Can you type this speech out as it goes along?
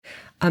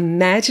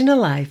Imagine a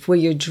life where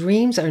your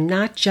dreams are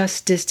not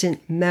just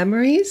distant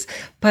memories,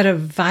 but a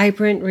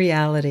vibrant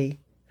reality.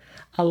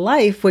 A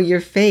life where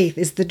your faith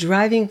is the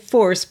driving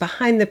force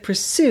behind the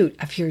pursuit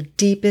of your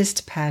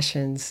deepest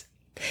passions.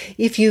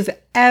 If you've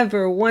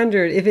ever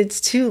wondered if it's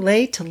too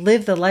late to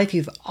live the life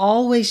you've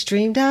always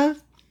dreamed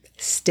of,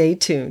 stay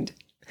tuned.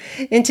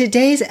 In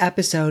today's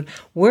episode,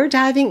 we're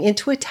diving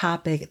into a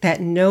topic that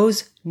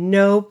knows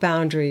no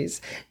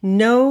boundaries,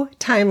 no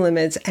time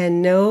limits,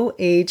 and no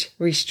age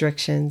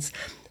restrictions.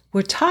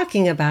 We're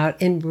talking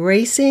about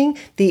embracing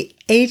the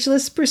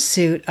ageless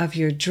pursuit of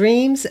your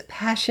dreams,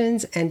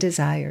 passions, and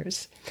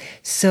desires.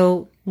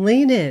 So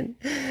lean in,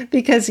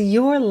 because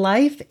your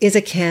life is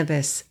a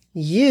canvas.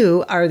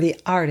 You are the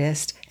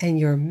artist, and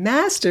your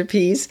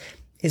masterpiece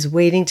is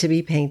waiting to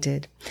be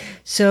painted.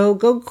 So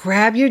go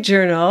grab your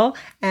journal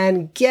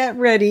and get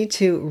ready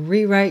to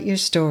rewrite your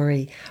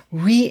story,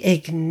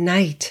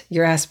 reignite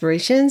your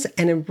aspirations,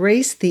 and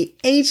embrace the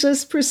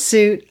ageless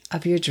pursuit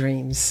of your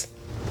dreams.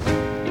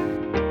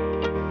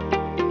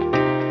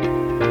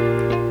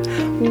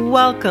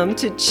 Welcome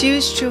to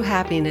Choose True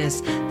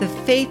Happiness,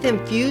 the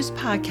faith-infused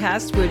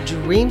podcast where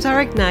dreams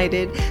are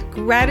ignited,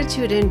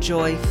 gratitude and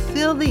joy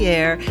fill the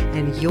air,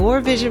 and your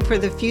vision for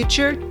the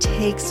future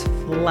takes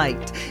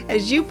flight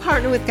as you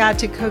partner with God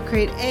to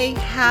co-create a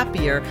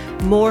happier,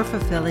 more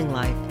fulfilling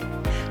life.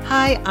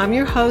 Hi, I'm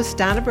your host,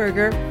 Donna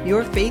Berger,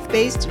 your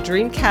faith-based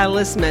Dream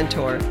Catalyst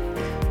mentor.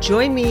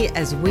 Join me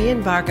as we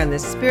embark on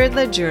this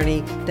spirit-led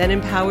journey that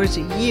empowers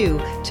you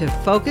to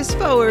focus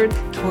forward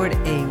toward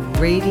a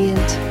radiant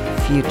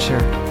future.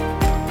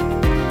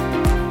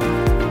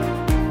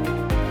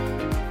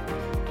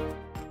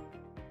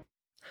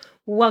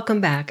 Welcome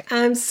back.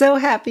 I'm so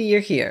happy you're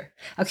here.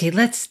 Okay,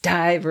 let's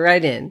dive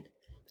right in.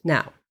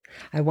 Now,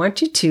 I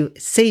want you to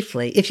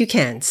safely, if you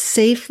can,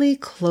 safely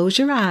close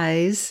your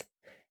eyes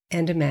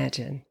and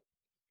imagine.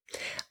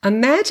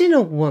 Imagine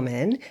a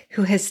woman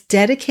who has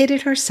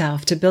dedicated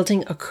herself to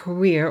building a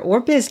career or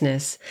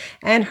business,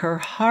 and her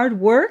hard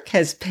work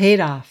has paid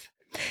off.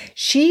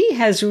 She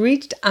has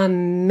reached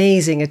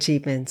amazing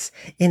achievements.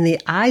 In the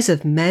eyes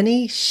of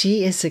many,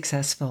 she is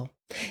successful.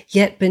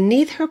 Yet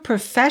beneath her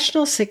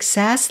professional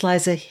success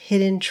lies a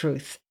hidden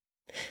truth.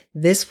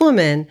 This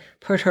woman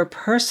put her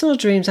personal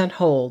dreams on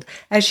hold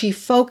as she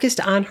focused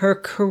on her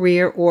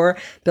career or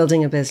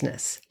building a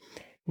business.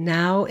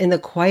 Now, in the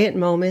quiet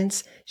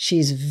moments,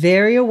 she's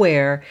very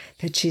aware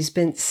that she's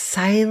been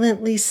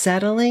silently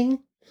settling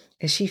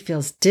as she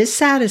feels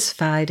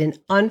dissatisfied and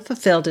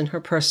unfulfilled in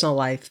her personal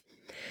life.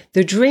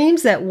 The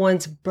dreams that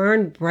once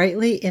burned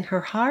brightly in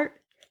her heart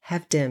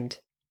have dimmed.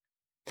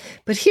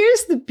 But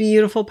here's the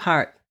beautiful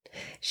part.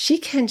 She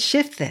can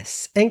shift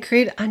this and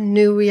create a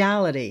new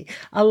reality,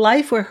 a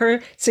life where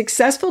her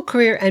successful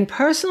career and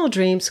personal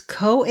dreams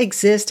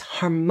coexist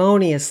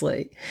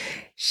harmoniously.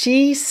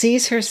 She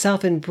sees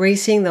herself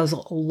embracing those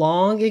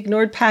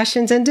long-ignored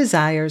passions and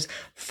desires,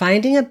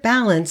 finding a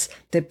balance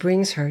that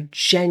brings her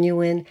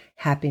genuine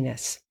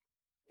happiness.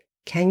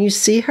 Can you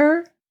see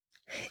her?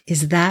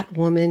 Is that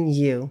woman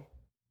you?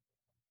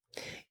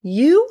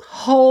 You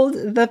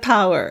hold the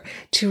power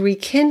to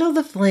rekindle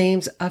the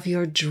flames of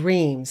your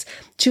dreams,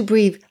 to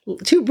breathe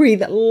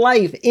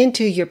life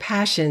into your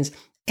passions,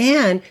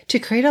 and to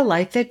create a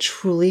life that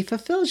truly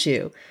fulfills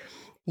you.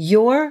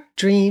 Your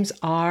dreams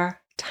are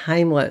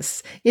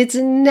timeless. It's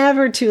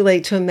never too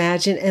late to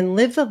imagine and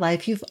live the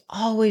life you've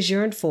always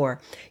yearned for.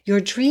 Your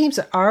dreams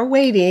are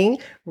waiting,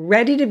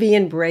 ready to be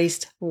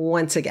embraced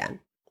once again.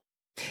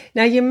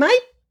 Now, you might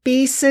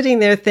be sitting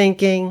there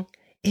thinking,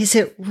 is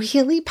it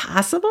really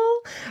possible,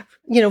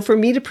 for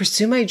me to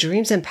pursue my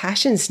dreams and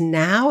passions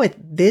now at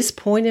this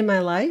point in my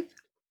life?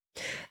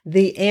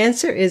 The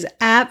answer is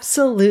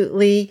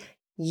absolutely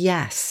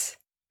yes.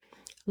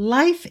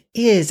 Life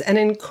is an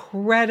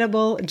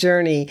incredible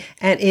journey,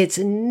 and it's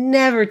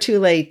never too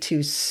late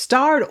to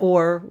start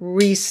or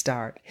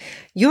restart.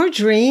 Your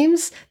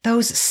dreams,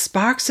 those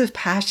sparks of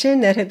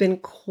passion that have been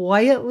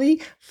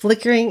quietly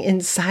flickering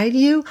inside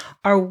you,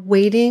 are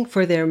waiting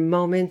for their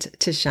moment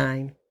to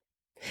shine.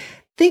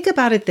 Think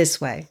about it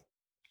this way.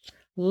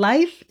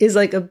 Life is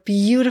like a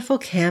beautiful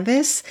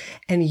canvas,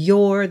 and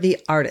you're the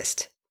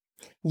artist.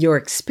 Your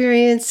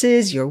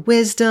experiences, your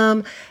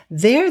wisdom,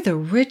 they're the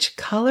rich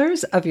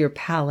colors of your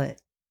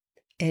palette.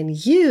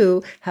 And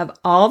you have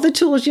all the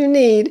tools you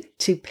need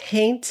to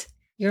paint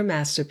your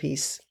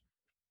masterpiece.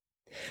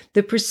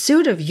 The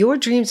pursuit of your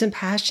dreams and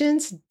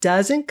passions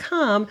doesn't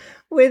come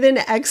with an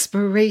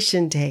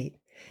expiration date.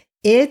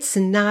 It's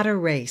not a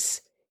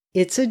race.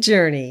 It's a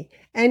journey,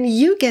 and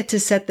you get to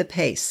set the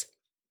pace.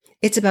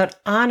 It's about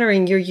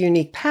honoring your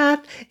unique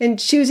path and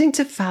choosing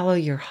to follow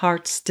your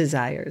heart's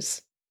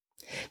desires.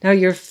 Now,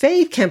 your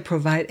faith can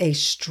provide a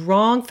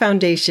strong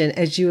foundation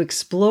as you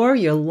explore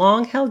your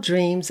long-held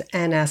dreams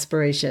and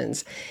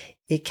aspirations.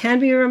 It can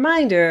be a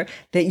reminder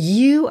that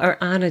you are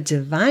on a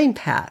divine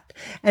path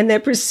and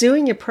that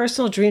pursuing your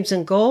personal dreams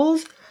and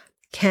goals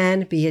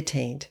can be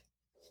attained.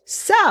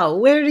 So,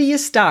 where do you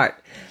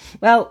start?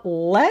 Well,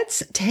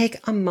 let's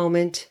take a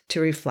moment to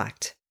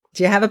reflect.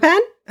 Do you have a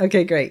pen?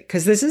 Okay, great.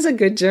 Because this is a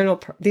good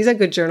journal. These are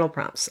good journal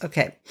prompts.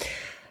 Okay.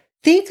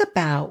 Think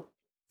about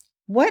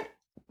what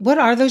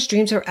are those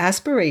dreams or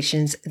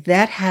aspirations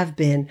that have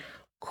been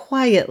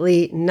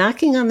quietly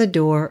knocking on the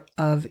door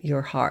of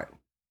your heart.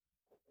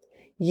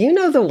 You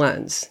know the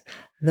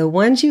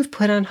ones you've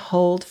put on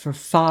hold for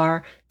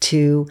far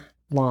too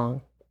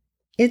long.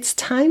 It's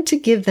time to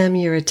give them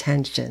your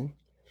attention.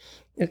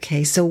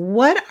 Okay, so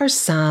what are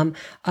some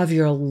of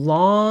your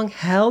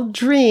long-held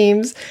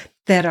dreams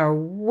that are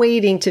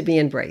waiting to be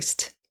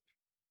embraced?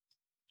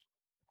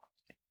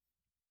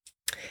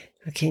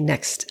 Okay,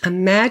 next,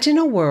 imagine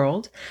a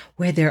world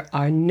where there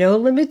are no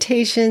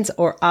limitations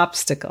or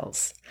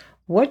obstacles.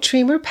 What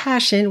dream or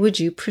passion would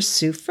you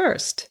pursue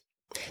first?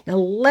 Now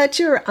let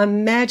your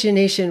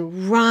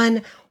imagination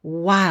run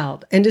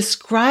wild and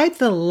describe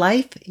the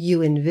life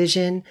you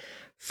envision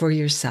for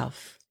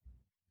yourself.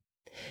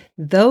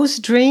 Those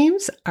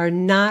dreams are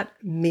not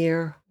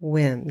mere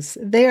whims.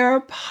 They are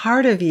a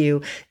part of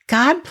you.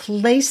 God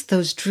placed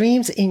those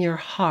dreams in your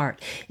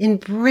heart.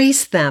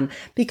 Embrace them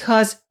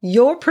because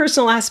your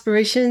personal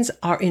aspirations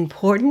are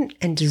important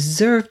and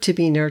deserve to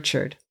be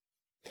nurtured.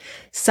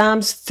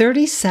 Psalms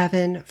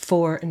 37,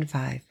 4 and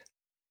 5.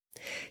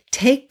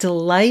 Take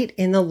delight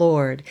in the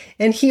Lord,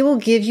 and He will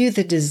give you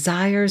the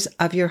desires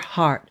of your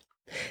heart.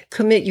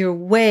 Commit your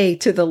way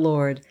to the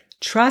Lord.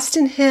 Trust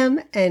in Him,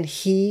 and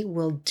He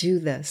will do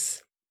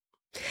this.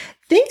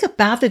 Think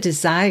about the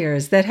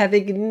desires that have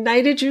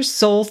ignited your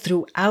soul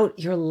throughout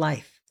your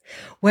life,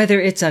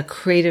 whether it's a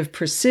creative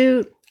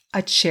pursuit,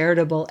 a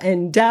charitable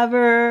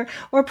endeavor,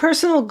 or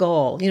personal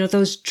goal.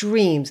 Those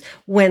dreams,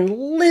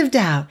 when lived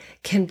out,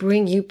 can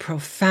bring you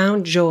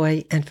profound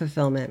joy and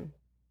fulfillment.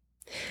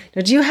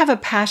 Now, do you have a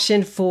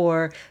passion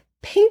for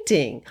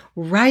painting,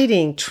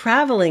 writing,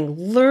 traveling,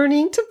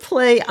 learning to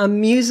play a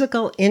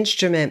musical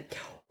instrument,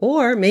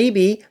 or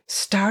maybe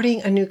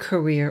starting a new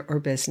career or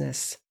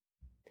business?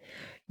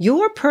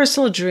 Your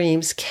personal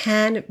dreams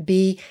can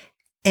be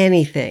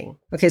anything.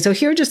 Okay, so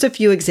here are just a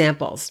few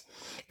examples.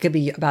 It could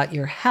be about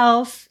your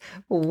health,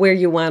 where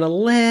you want to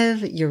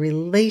live, your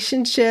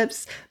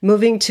relationships,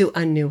 moving to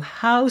a new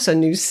house, a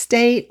new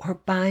state, or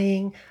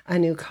buying a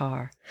new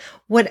car.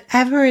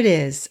 Whatever it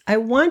is, I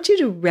want you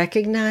to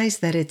recognize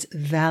that it's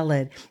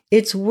valid.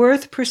 It's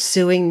worth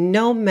pursuing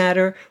no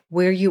matter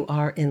where you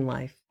are in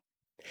life.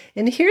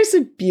 And here's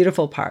the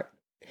beautiful part.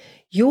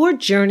 Your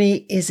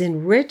journey is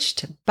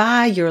enriched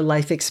by your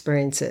life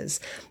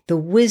experiences. The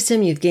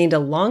wisdom you've gained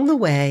along the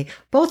way,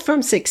 both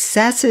from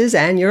successes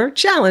and your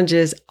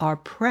challenges, are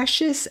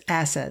precious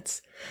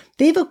assets.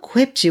 They've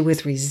equipped you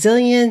with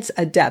resilience,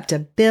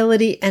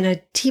 adaptability, and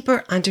a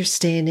deeper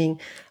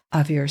understanding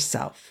of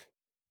yourself.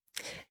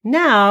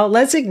 Now,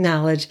 let's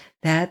acknowledge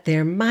that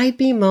there might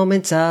be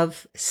moments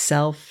of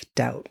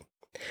self-doubt.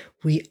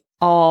 We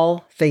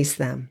all face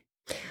them.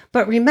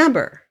 But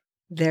remember,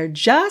 they're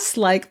just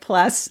like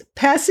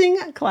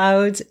passing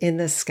clouds in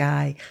the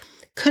sky.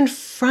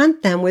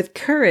 Confront them with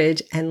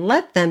courage and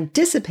let them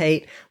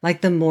dissipate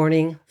like the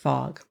morning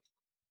fog.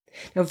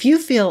 Now, if you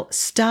feel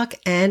stuck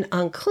and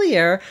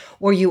unclear,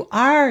 or you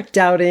are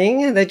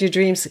doubting that your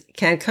dreams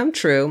can come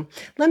true,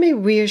 let me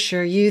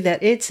reassure you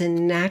that it's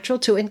natural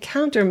to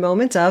encounter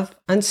moments of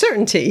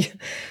uncertainty.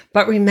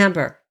 But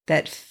remember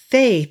that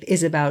faith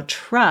is about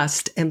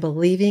trust and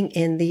believing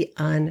in the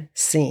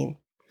unseen.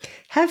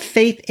 Have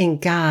faith in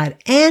God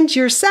and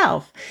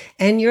yourself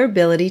and your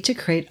ability to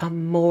create a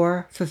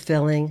more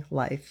fulfilling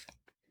life.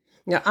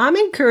 Now, I'm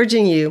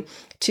encouraging you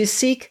to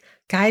seek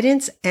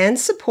guidance and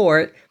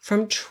support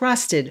from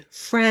trusted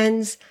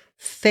friends,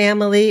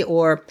 family,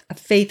 or a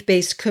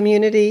faith-based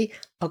community,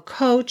 a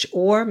coach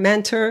or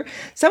mentor,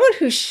 someone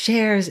who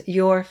shares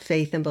your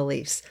faith and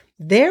beliefs.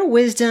 Their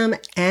wisdom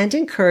and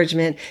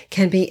encouragement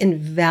can be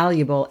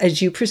invaluable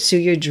as you pursue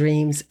your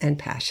dreams and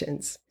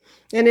passions.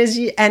 And as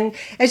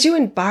you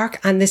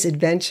embark on this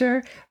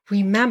adventure,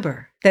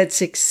 remember that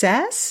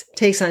success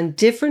takes on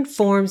different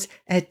forms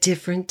at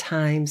different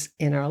times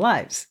in our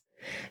lives.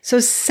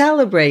 So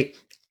celebrate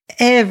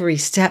every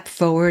step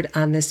forward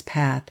on this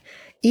path.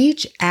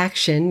 Each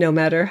action, no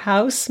matter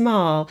how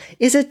small,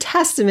 is a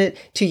testament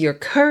to your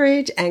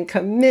courage and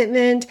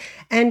commitment,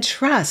 and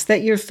trust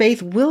that your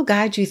faith will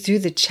guide you through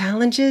the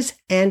challenges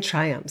and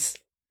triumphs.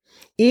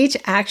 Each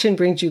action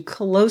brings you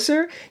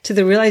closer to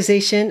the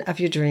realization of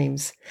your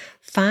dreams.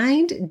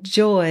 Find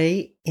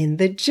joy in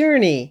the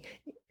journey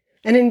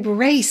and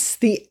embrace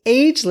the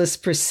ageless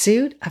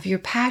pursuit of your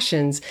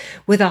passions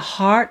with a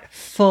heart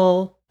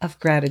full of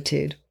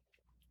gratitude.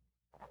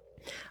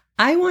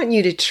 I want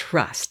you to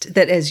trust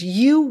that as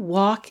you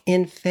walk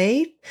in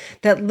faith,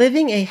 that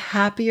living a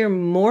happier,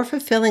 more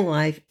fulfilling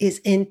life is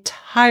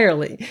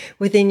entirely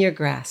within your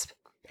grasp.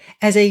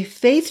 As a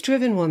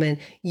faith-driven woman,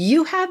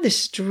 you have the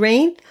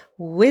strength,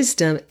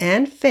 wisdom,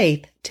 and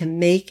faith to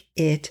make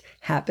it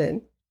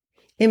happen.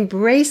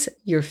 Embrace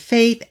your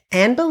faith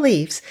and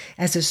beliefs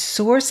as a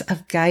source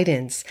of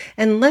guidance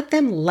and let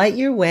them light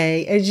your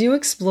way as you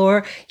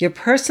explore your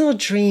personal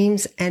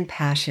dreams and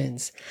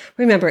passions.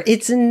 Remember,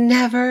 it's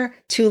never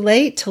too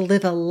late to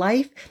live a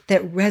life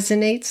that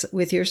resonates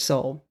with your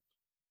soul.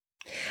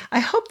 I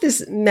hope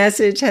this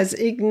message has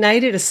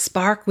ignited a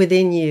spark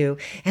within you.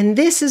 And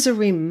this is a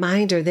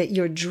reminder that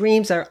your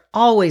dreams are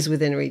always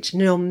within reach,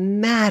 no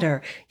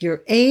matter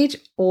your age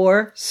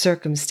or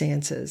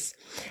circumstances.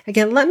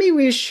 Again, let me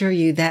reassure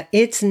you that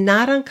it's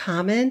not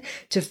uncommon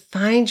to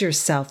find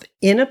yourself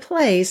in a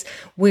place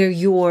where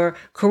your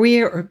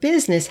career or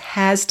business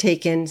has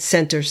taken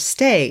center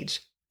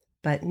stage.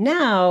 But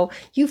now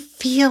you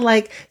feel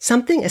like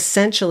something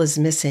essential is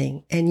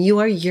missing and you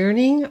are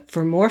yearning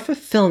for more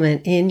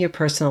fulfillment in your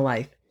personal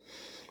life.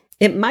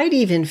 It might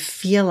even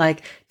feel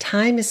like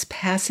time is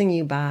passing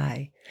you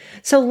by.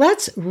 So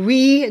let's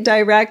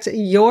redirect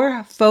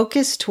your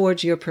focus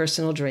towards your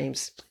personal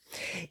dreams.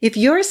 If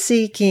you're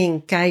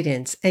seeking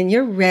guidance and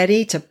you're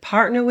ready to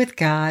partner with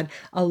God,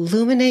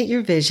 illuminate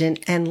your vision,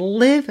 and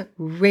live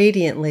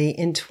radiantly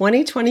in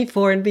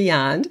 2024 and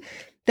beyond,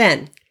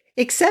 then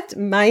accept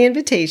my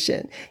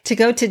invitation to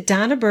go to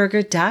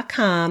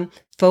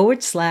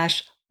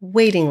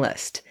donnaberger.com/waiting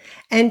list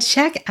and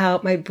check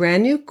out my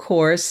brand new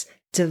course,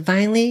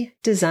 Divinely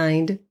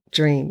Designed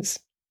Dreams.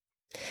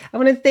 I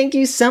want to thank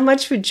you so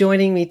much for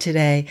joining me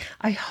today.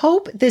 I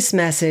hope this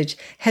message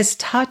has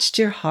touched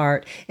your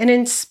heart and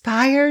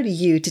inspired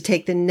you to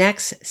take the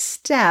next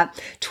step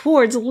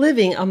towards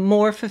living a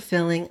more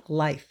fulfilling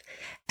life.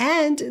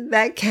 And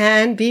that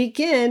can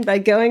begin by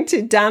going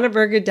to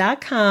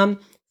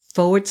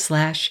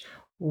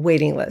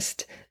donnaberger.com/waiting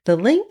list. The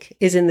link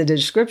is in the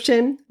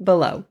description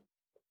below.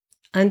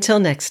 Until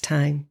next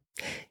time,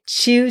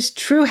 choose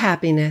true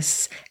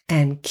happiness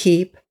and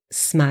keep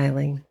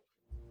smiling.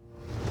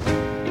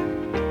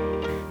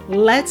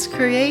 Let's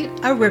create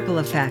a ripple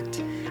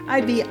effect.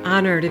 I'd be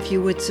honored if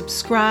you would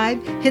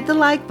subscribe, hit the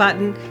like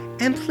button,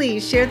 and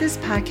please share this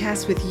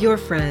podcast with your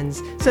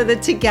friends so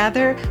that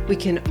together we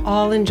can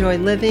all enjoy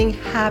living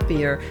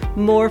happier,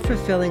 more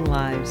fulfilling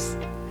lives.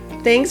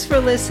 Thanks for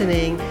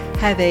listening.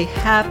 Have a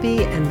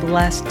happy and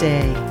blessed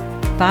day.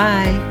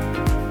 Bye.